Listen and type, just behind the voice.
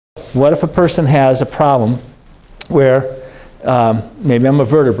what if a person has a problem where maybe I'm a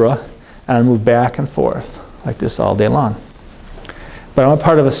vertebra and I move back and forth like this all day long. But I'm a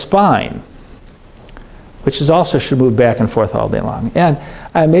part of a spine, which is also should move back and forth all day long. And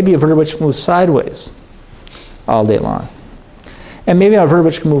maybe a vertebra which moves sideways all day long. And maybe a vertebra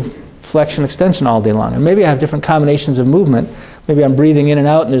which can move flexion extension all day long. And maybe I have different combinations of movement. Maybe I'm breathing in and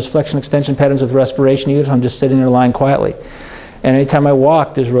out and there's flexion extension patterns with respiration, even if I'm just sitting there lying quietly. And anytime I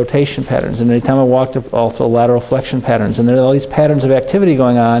walk, there's rotation patterns. And anytime I walk, there's also lateral flexion patterns. And there are all these patterns of activity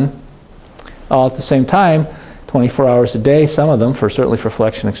going on all at the same time, 24 hours a day, some of them, certainly for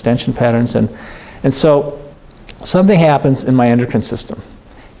flexion extension patterns. And so something happens in my endocrine system.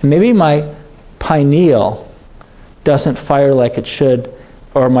 And maybe my pineal doesn't fire like it should,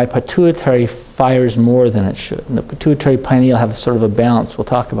 or my pituitary fires more than it should. And the pituitary pineal have sort of a balance we'll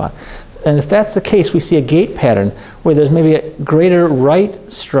talk about. And if that's the case, we see a gait pattern where there's maybe a greater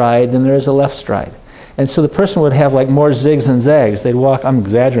right stride than there is a left stride. And so the person would have like more zigs and zags. They'd walk, I'm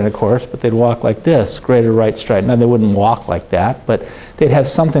exaggerating of course, but they'd walk like this, greater right stride. Now they wouldn't walk like that, but they'd have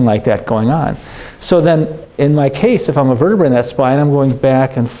something like that going on. So then in my case, if I'm a vertebra in that spine, I'm going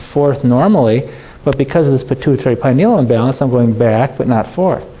back and forth normally, but because of this pituitary pineal imbalance, I'm going back but not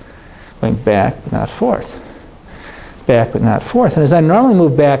forth. Going back but not forth. Back but not forth. And as I normally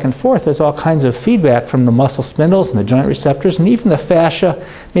move back and forth, there's all kinds of feedback from the muscle spindles and the joint receptors and even the fascia,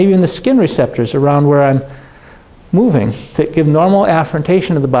 maybe even the skin receptors around where I'm moving to give normal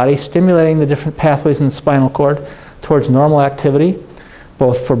afferentation to the body, stimulating the different pathways in the spinal cord towards normal activity,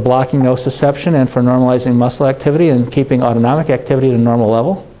 both for blocking nociception and for normalizing muscle activity and keeping autonomic activity at a normal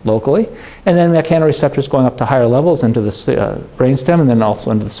level locally. And then mechanoreceptors going up to higher levels into the brainstem and then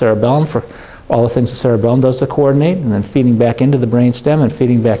also into the cerebellum for all the things the cerebellum does to coordinate, and then feeding back into the brainstem and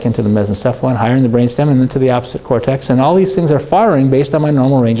feeding back into the mesencephalon, higher in the brainstem and into the opposite cortex. And all these things are firing based on my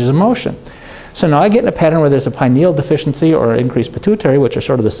normal ranges of motion. So now I get in a pattern where there's a pineal deficiency or increased pituitary, which are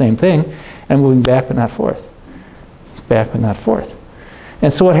sort of the same thing, and moving back but not forth. Back but not forth.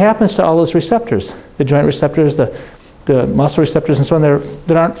 And so what happens to all those receptors, the joint receptors, the muscle receptors and so on,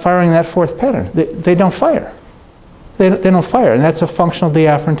 that aren't firing that fourth pattern? They don't fire. They don't fire, and that's a functional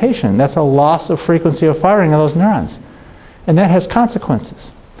deafferentation. That's a loss of frequency of firing of those neurons. And that has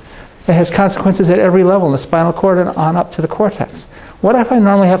consequences. It has consequences at every level, in the spinal cord and on up to the cortex. What if I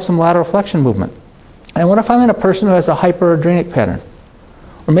normally have some lateral flexion movement? And what if I'm in a person who has a hyperadrenic pattern?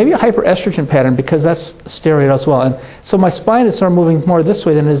 Or maybe a hyperestrogen pattern, because that's steroid as well. And so my spine is sort of moving more this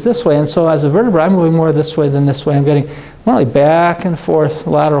way than it is this way. And so as a vertebra, I'm moving more this way than this way. I'm getting not only back and forth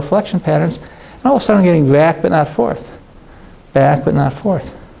lateral flexion patterns, and all of a sudden I'm getting back but not forth. Back but not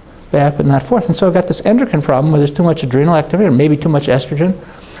forth. Back but not forth. And so I've got this endocrine problem where there's too much adrenal activity, or maybe too much estrogen,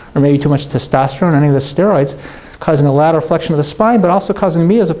 or maybe too much testosterone, or any of the steroids, causing a lateral flexion of the spine, but also causing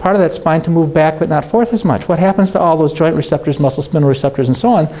me as a part of that spine to move back but not forth as much. What happens to all those joint receptors, muscle spindle receptors, and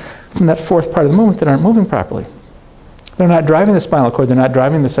so on from that fourth part of the movement that aren't moving properly? They're not driving the spinal cord, they're not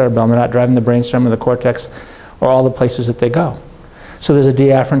driving the cerebellum, they're not driving the brainstem or the cortex, or all the places that they go. So there's a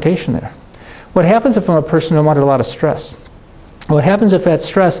deafferentation there. What happens if I'm a person who under a lot of stress? What happens if that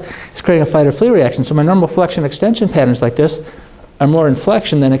stress is creating a fight or flee reaction? So my normal flexion extension patterns like this are more in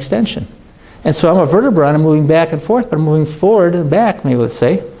flexion than extension. And so I'm a vertebra and I'm moving back and forth, but I'm moving forward and back, maybe let's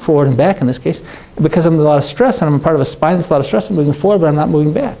say, forward and back in this case, because I'm in a lot of stress and I'm a part of a spine that's a lot of stress, I'm moving forward but I'm not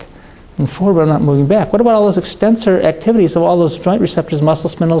moving back. I'm forward but I'm not moving back. What about all those extensor activities of all those joint receptors, muscle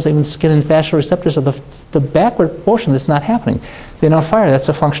spindles, even skin and fascial receptors of the backward portion that's not happening? They don't fire. That's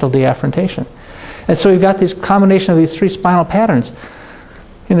a functional deafferentation. And so we've got this combination of these three spinal patterns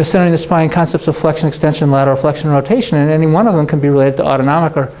in the center of the spine, concepts of flexion, extension, lateral flexion, and rotation, and any one of them can be related to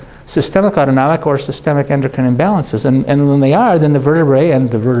autonomic or systemic autonomic or systemic endocrine imbalances. And when they are, then the vertebrae and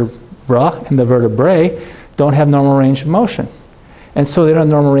the vertebra and the vertebrae don't have normal range of motion. And so they don't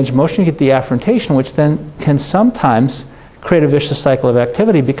have normal range of motion, you get deafferentation, which then can sometimes create a vicious cycle of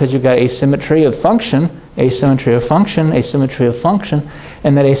activity because you've got asymmetry of function, asymmetry of function, asymmetry of function,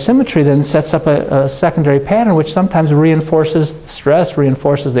 and that asymmetry then sets up a secondary pattern which sometimes reinforces stress,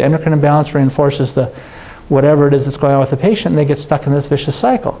 reinforces the endocrine imbalance, reinforces the whatever it is that's going on with the patient, and they get stuck in this vicious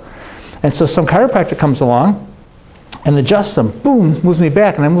cycle. And so some chiropractor comes along and adjusts them, boom, moves me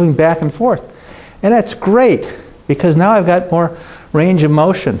back, and I'm moving back and forth. And that's great because now I've got more range of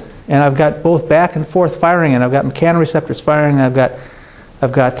motion, and I've got both back and forth firing, and I've got mechanoreceptors firing, and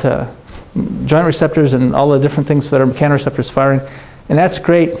I've got joint receptors and all the different things that are mechanoreceptors firing, and that's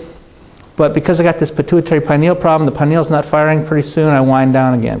great. But because I got this pituitary pineal problem, the pineal's not firing, pretty soon I wind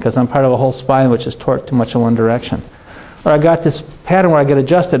down again because I'm part of a whole spine which is torqued too much in one direction. Or I got this pattern where I get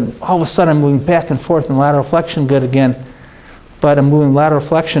adjusted, all of a sudden I'm moving back and forth in lateral flexion good again. but I'm moving lateral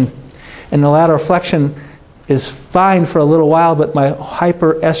flexion, and the lateral flexion is fine for a little while, but my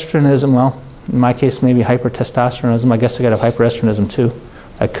hyperestrogenism, well, in my case maybe hypertestosteronism, I guess I got a hyperestrogenism too.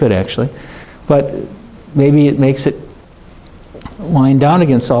 I could actually. But maybe it makes it wind down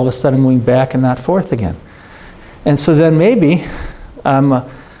again, so all of a sudden I'm moving back and not forth again. And so then maybe I'm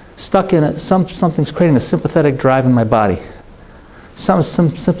stuck in something's creating a sympathetic drive in my body. Some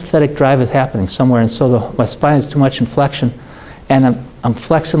sympathetic drive is happening somewhere, and so my spine is too much in flexion, and I'm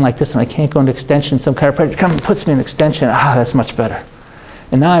flexing like this, and I can't go into extension. Some chiropractor comes and puts me in extension. That's much better.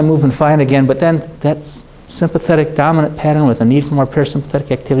 And now I'm moving fine again, but then that sympathetic dominant pattern with a need for more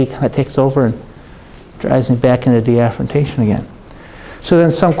parasympathetic activity kind of takes over and drives me back into deafferentation again. So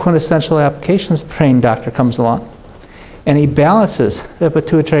then some quintessential applications trained doctor comes along, and he balances the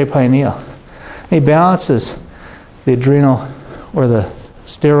pituitary pineal. He balances the adrenal or the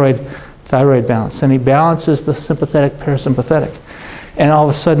steroid thyroid balance, and he balances the sympathetic parasympathetic. And all of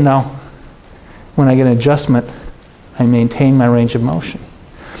a sudden now, when I get an adjustment, I maintain my range of motion.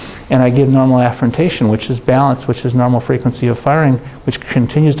 And I give normal afferentation, which is balance, which is normal frequency of firing, which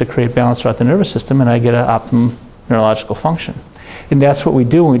continues to create balance throughout the nervous system, and I get an optimum neurological function. And that's what we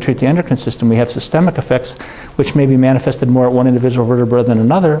do when we treat the endocrine system. We have systemic effects, which may be manifested more at one individual vertebra than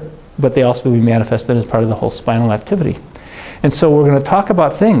another, but they also may be manifested as part of the whole spinal activity. And so we're going to talk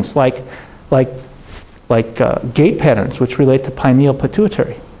about things like gait patterns, which relate to pineal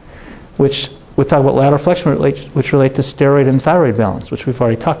pituitary, which we talk about lateral flexion, which relate to steroid and thyroid balance, which we've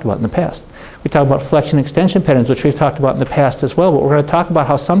already talked about in the past. We talk about flexion extension patterns, which we've talked about in the past as well, but we're going to talk about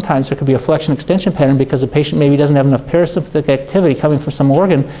how sometimes there could be a flexion extension pattern because the patient maybe doesn't have enough parasympathetic activity coming from some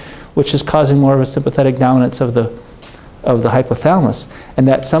organ, which is causing more of a sympathetic dominance of the hypothalamus, and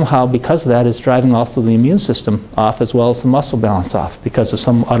that somehow, because of that, is driving also the immune system off as well as the muscle balance off because of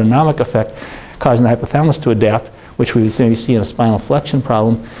some autonomic effect causing the hypothalamus to adapt, which we see in a spinal flexion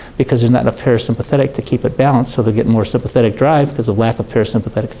problem because there's not enough parasympathetic to keep it balanced, so they're getting more sympathetic drive because of lack of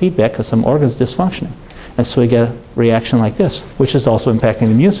parasympathetic feedback because some organ's dysfunctioning. And so we get a reaction like this, which is also impacting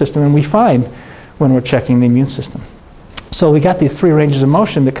the immune system, and we find when we're checking the immune system. So we got these three ranges of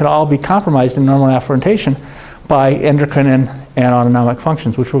motion that could all be compromised in normal afferentation by endocrine and autonomic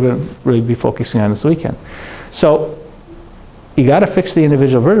functions, which we're going to really be focusing on this weekend. So you got to fix the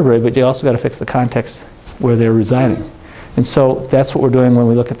individual vertebrae, but you also got to fix the context where they're residing. And so that's what we're doing when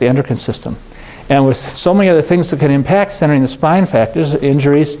we look at the endocrine system. And with so many other things that can impact centering the spine factors,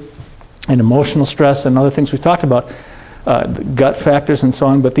 injuries and emotional stress and other things we've talked about, gut factors and so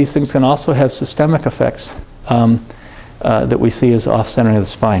on, but these things can also have systemic effects that we see as off-centering of the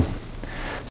spine.